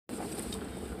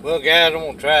Well, guys, I'm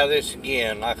gonna try this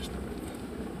again. Like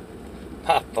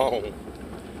my phone,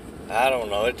 I don't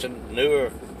know. It's a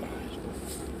newer,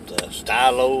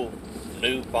 stylo,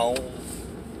 new phone.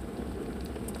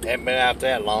 Haven't been out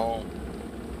that long.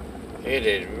 It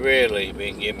has really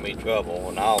been giving me trouble,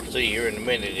 and I'll see here in a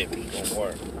minute if it's gonna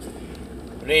work.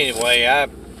 But anyway,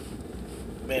 I've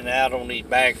been out on these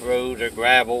back roads, they're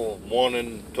gravel,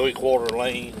 1 3/4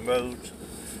 lane roads,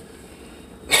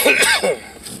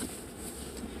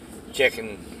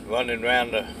 checking, running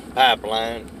around the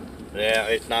pipeline. Yeah,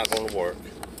 it's not gonna work.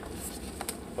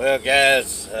 Well,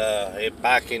 guys, if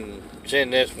I can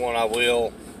send this one, I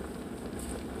will.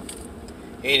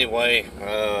 Anyway,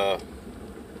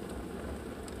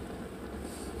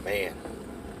 man,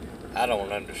 I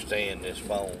don't understand this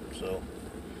phone, so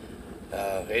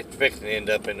it's fixing to end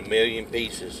up in a million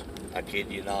pieces. I kid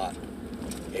you not.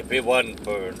 If it wasn't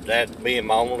for that being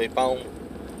my only phone,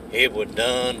 it would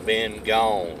done been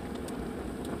gone.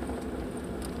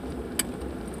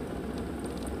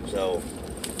 So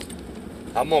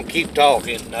I'm gonna keep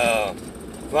talking.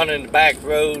 Running the back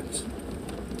roads.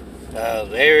 The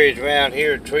areas around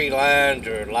here, tree lines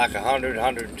are like 100,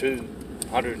 102,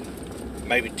 100,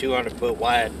 maybe 200 foot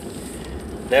wide.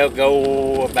 They'll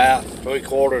go about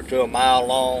 3/4 to a mile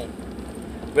long.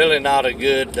 Really not a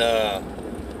good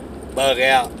bug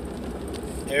out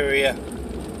area,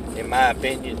 in my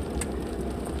opinion.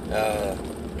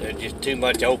 There's just too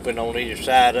much open on either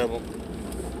side of them.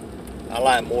 I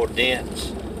like more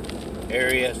dense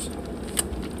areas,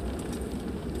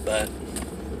 but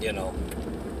you know,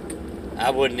 I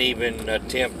wouldn't even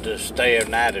attempt to stay a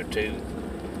night or two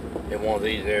in one of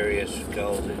these areas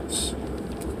because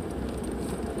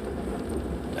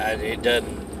it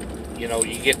doesn't,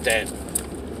 you get that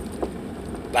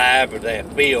vibe or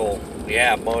that feel.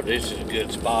 Yeah, boy, this is a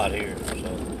good spot here.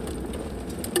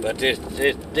 So, but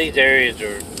these areas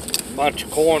are a bunch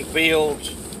of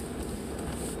cornfields,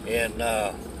 and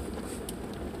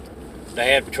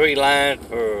they have tree lines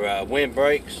for wind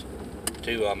breaks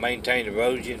to maintain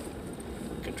erosion,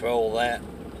 control that.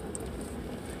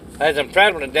 As I'm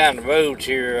traveling down the roads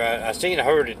here, I seen a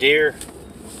herd of deer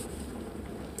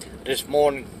this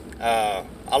morning.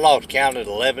 I lost count at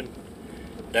 11.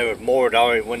 There was more that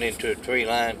already went into a tree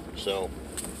line, so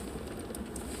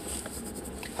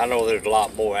I know there's a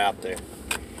lot more out there.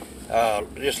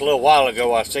 Just a little while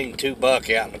ago, I seen 2 buck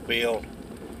out in the field.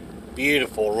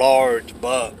 Beautiful, large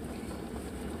buck.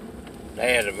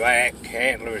 They had a rack,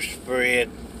 antlers spread,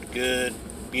 good,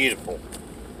 beautiful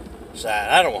sight.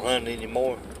 I don't hunt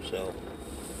anymore, so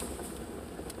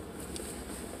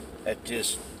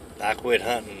I quit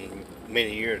hunting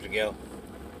many years ago.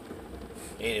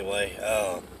 Anyway,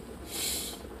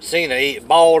 seen a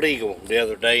bald eagle the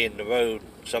other day in the road.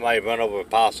 Somebody run over a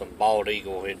possum. Bald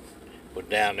eagle was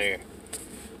down there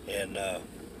and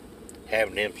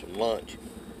having him some lunch.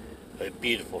 A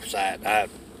beautiful sight.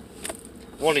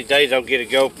 One of these days I'll get a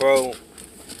GoPro.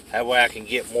 That way I can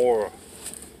get more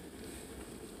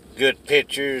good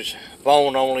pictures.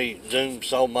 Phone only zooms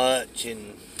so much,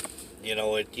 and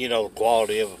the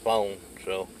quality of a phone.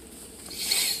 So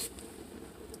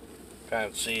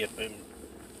trying to see if them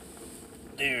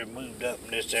deer moved up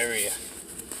in this area.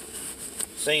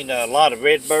 Seen a lot of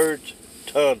redbirds,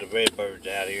 tons of redbirds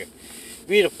out here.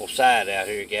 Beautiful sight out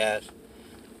here, guys.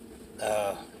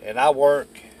 And I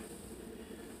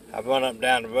run up and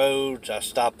down the roads, I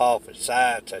stop off at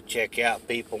sites, I check out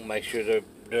people, make sure they're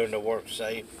doing their work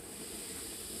safe,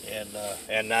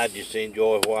 and I just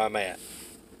enjoy where I'm at.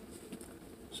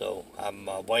 So I'm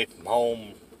away from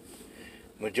home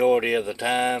majority of the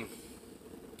time.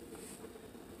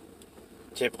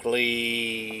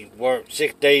 Typically work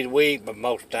 6 days a week, but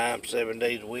most times 7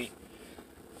 days a week,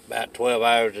 about 12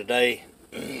 hours a day.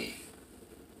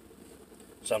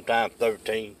 Sometimes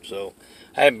 13. So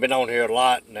I haven't been on here a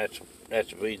lot, and that's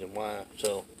the reason why.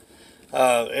 So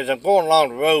as I'm going along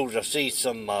the roads, I see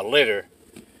some litter,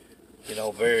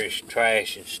 various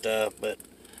trash and stuff, but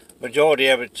majority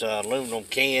of it's aluminum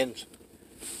cans,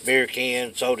 beer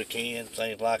cans, soda cans,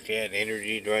 things like that,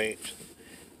 energy drinks.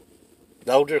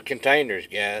 Those are containers,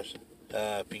 guys.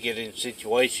 If you get in a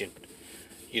situation,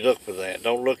 you look for that.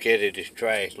 Don't look at it as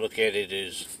trash. Look at it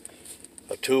as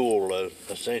a tool, an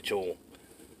essential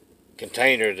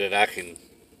container that I can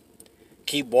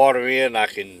keep water in. I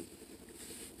can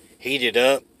heat it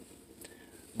up,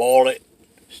 boil it,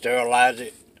 sterilize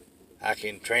it. I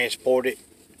can transport it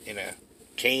in a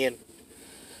can.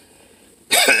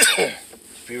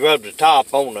 If you rub the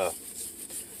top on a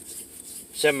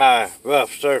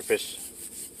semi-rough surface,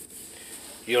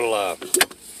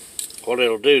 what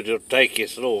it'll do is it'll take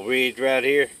this little ridge right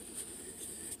here,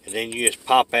 and then you just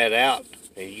pop that out,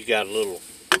 and you got a little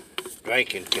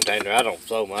drinking container. I don't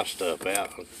throw my stuff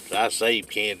out. I save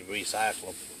cans to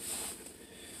recycle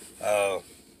them.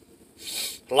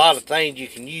 A lot of things you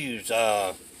can use.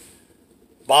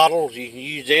 Bottles, you can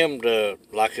use them to,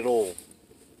 like a little,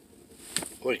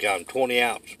 what do you call them,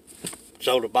 20-ounce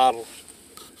soda bottles,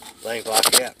 things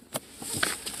like that.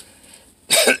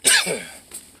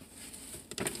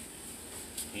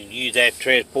 You can use that to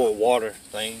transport water,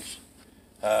 things.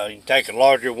 You can take a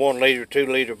larger 1 liter, 2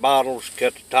 liter bottles,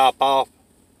 cut the top off,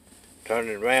 turn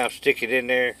it around, stick it in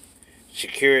there,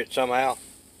 secure it somehow.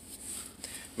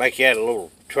 Make you a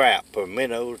little trap for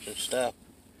minnows and stuff.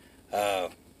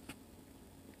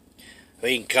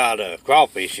 We even caught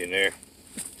crawfish in there.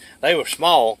 They were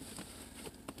small,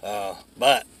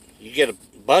 but you get a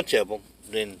bunch of them,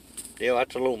 then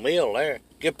that's a little meal there.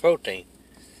 Good protein.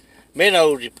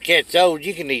 Minnows, if you catch those,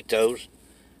 you can eat those,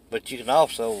 but you can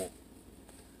also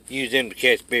use them to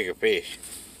catch bigger fish.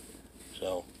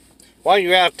 So, while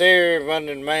you're out there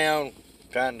running around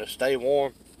trying to stay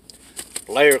warm,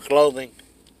 layer of clothing.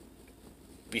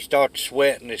 If you start to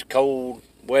sweat in this cold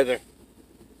weather,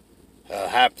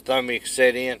 hypothermia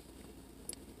set in.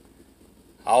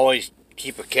 I always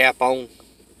keep a cap on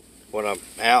when I'm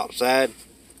outside,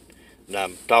 and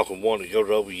I'm talking one that goes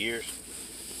over years.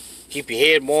 Keep your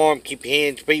head warm, keep your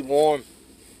hands, feet warm,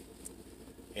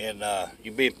 and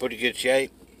you'll be in pretty good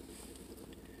shape.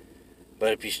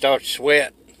 But if you start to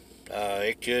sweat,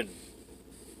 you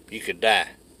could die.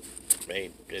 I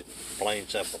mean, it's plain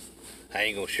simple. I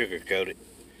ain't gonna sugarcoat it.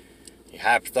 Your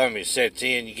hypothermia sets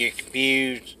in, you get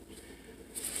confused,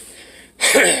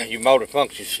 your motor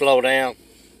functions slow down,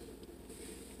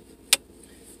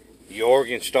 your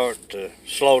organs start to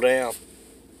slow down.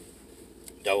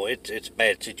 No, it's a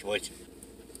bad situation.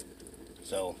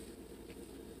 So,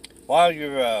 while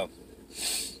you're out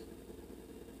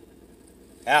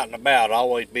and about,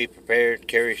 always be prepared.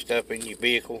 Carry stuff in your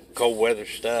vehicle, cold weather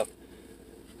stuff.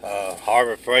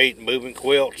 Harbor Freight and moving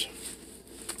quilts.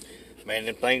 Man,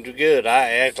 them things are good. I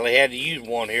actually had to use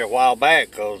one here a while back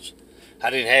because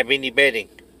I didn't have any bedding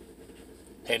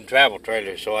and travel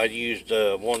trailers, so I used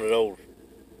one of those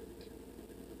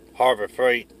Harbor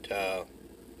Freight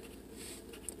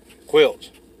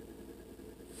quilts.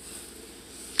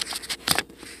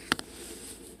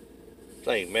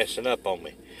 Thing messing up on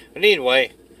me. But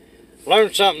anyway,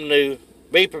 learn something new,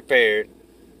 be prepared,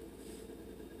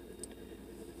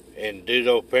 and do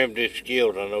those primitive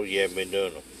skills. I know you haven't been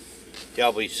doing them.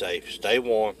 Y'all be safe, stay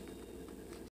warm.